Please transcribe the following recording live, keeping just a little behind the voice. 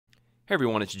Hey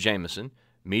everyone, it's Jameson,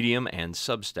 Medium and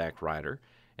Substack writer,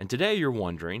 and today you're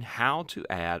wondering how to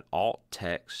add alt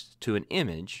text to an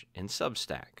image in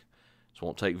Substack. This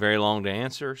won't take very long to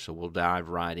answer, so we'll dive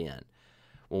right in.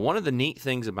 Well, one of the neat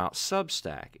things about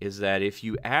Substack is that if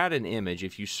you add an image,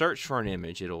 if you search for an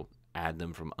image, it'll add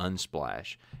them from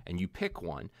Unsplash, and you pick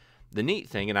one. The neat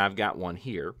thing, and I've got one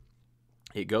here,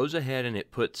 it goes ahead and it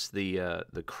puts the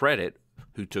credit,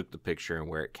 who took the picture and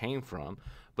where it came from,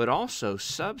 but also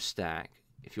Substack,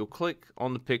 if you'll click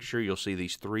on the picture, you'll see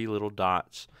these three little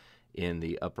dots in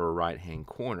the upper right-hand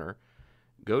corner.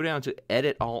 Go down to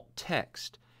Edit Alt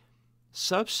Text.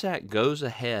 Substack goes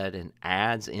ahead and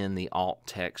adds in the alt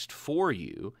text for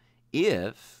you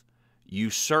if you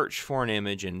search for an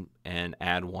image and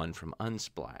add one from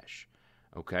Unsplash.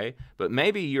 Okay? But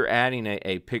maybe you're adding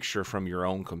a picture from your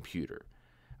own computer,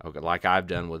 okay, like I've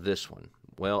done with this one.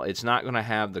 Well, it's not going to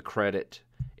have the credit.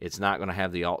 It's not going to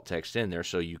have the alt text in there,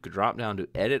 so you could drop down to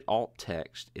Edit Alt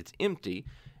Text. It's empty,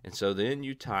 and so then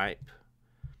you type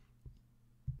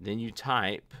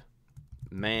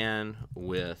man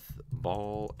with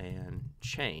ball and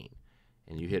chain,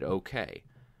 and you hit OK.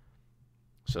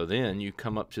 So then you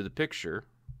come up to the picture,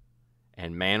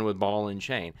 and man with ball and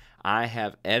chain. I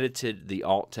have edited the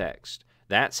alt text.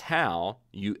 That's how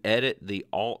you edit the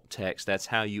alt text. That's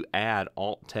how you add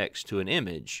alt text to an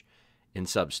image in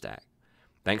Substack.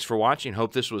 Thanks for watching.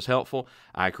 Hope this was helpful.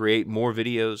 I create more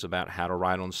videos about how to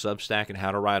write on Substack and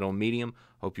how to write on Medium.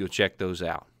 Hope you'll check those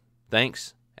out.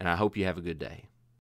 Thanks, and I hope you have a good day.